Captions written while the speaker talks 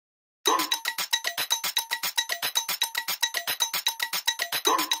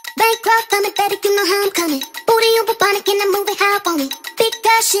Bankrupt coming, baby, you know how I'm coming. Booty on bubonic and I'm moving how I want it. Big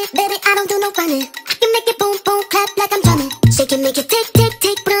girl shit, baby, I don't do no running. I can make it boom, boom, clap like I'm drumming. Shake it, make it tick, tick,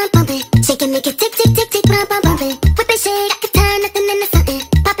 tick, but I'm pumping. Shake it, make it tick, tick, tick, tick, but I'm bumping. Whip it, shake, I can turn nothing into something.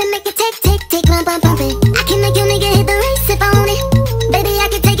 Pop it, make it tick, tick, tick, but I'm bumping. I can make your nigga hit the race if I want it. Baby, I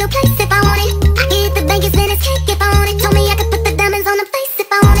can take your place if I want it. I can hit the bank and spend his cake if I want it. Told me I could put the diamonds on the face if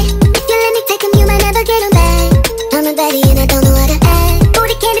I want it. If you let me take him, you might never get him back. I'm a baddie and I don't know how to act.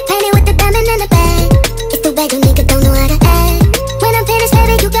 Booty candy painted with the diamond in the bag. It's too bad your nigga don't know how to act. When I'm finished,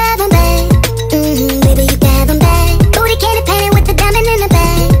 baby, you can have him back. Baby, you can have him back. Booty candy painted with the diamond in the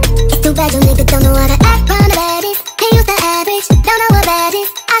bag. It's too bad your nigga don't know how to act. I'm the baddest, can't use the average. Don't know what bad is,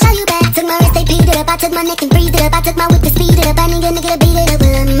 I'll show you back. Took my wrist, they beat it up. I took my neck and breathed it up. I took my whip to speed it up. I need a nigga to beat it up.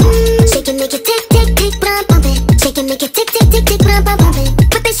 Shake it, make it tick, tick, tick, but I'm pumping. Shake it, make it tick, tick, tick, tick, but I'm pumping.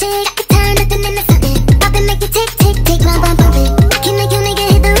 Whip it, shake, I can turn nothing into something. Pop it, make it tick, tick, tick, but I'm pumping. I can make your nigga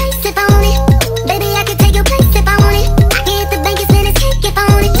hit the race if I want it. Baby, I can take your place if I want it. I can hit the bank and spend his cake if I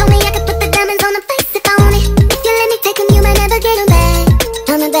want it. Told me I could put the diamonds on the face if I want it. If you let me take him, you might never get him back.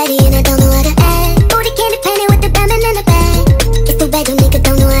 I'm a baddie and I don't know how to act. Booty candy painted with the diamond in the bag. It's too bad your nigga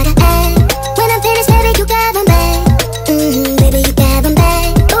don't know how to act. When I'm finished, baby, you can have him back. Baby, you can have him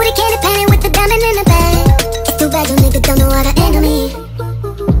back. Booty candy painted with the diamond in the bag. It's too bad your nigga don't know how to handle me.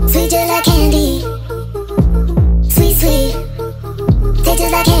 Sweet just like candy. Sweet, sweet. Taste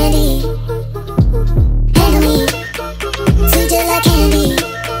just like candy. Handle me. Sweet just like candy.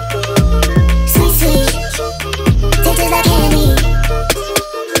 Sweet, sweet. Taste just like candy.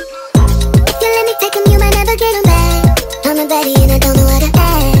 If you let me take him, you might never get him back. I'm a baddie and I don't know how to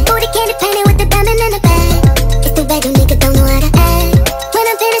act. Booty candy painted with the diamond in the bag. It's too bad your nigga don't know how to act. When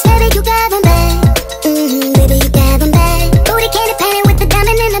I'm finished, baby, you can have him back. Baby, you can have him back. Booty candy painted with the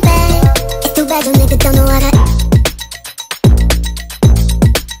diamond in the bag. It's too bad your nigga don't know how to act.